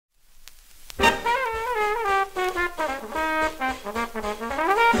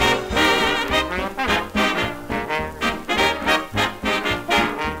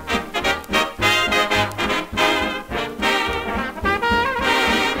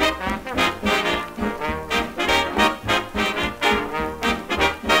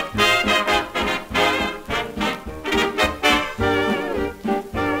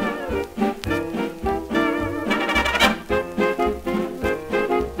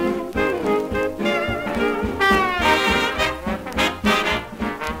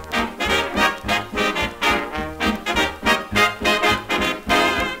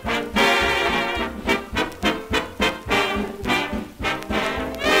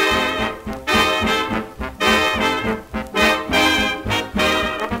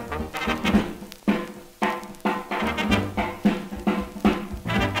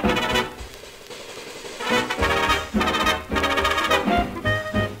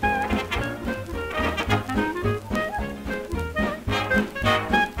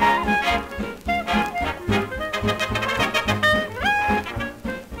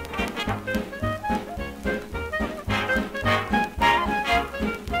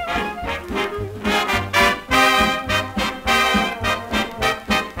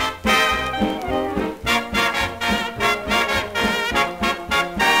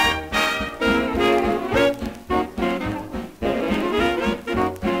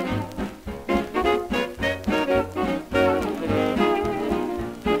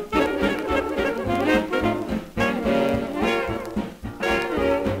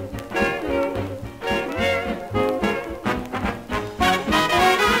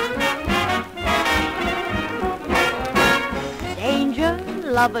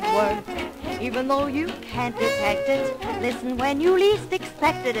love at work. Even though you can't detect it, listen when you least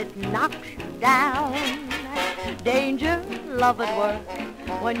expect it, it knocks you down. Danger, love at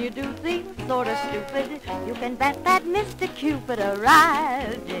work. When you do things sort of stupid, you can bet that Mr. Cupid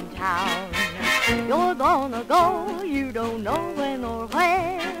arrived in town. You're gonna go, you don't know when or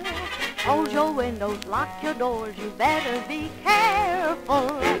where. Close your windows, lock your doors, you better be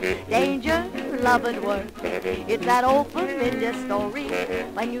careful. Danger, love at work. It's that old familiar story.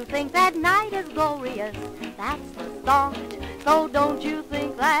 When you think that night is glorious, that's the start. So don't you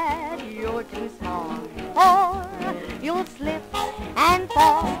think that you're too smart. Or you'll slip and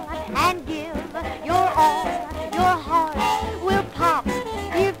fall and give your all. Your heart will pop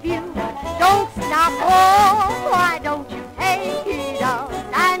if you don't stop. Oh, why don't you take heed of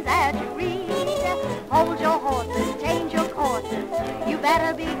signs that you read? Hold your horses, change your courses, you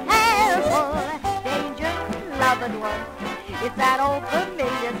better be careful. Danger, love and work. It's that old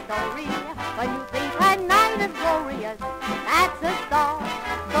familiar story. When you think that night is glorious, that's a start.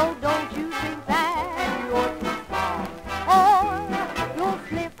 So don't you think that you're too smart. Or you'll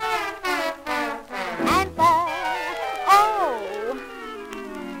slip and fall. Oh,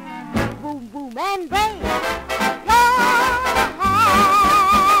 boom, boom, and break.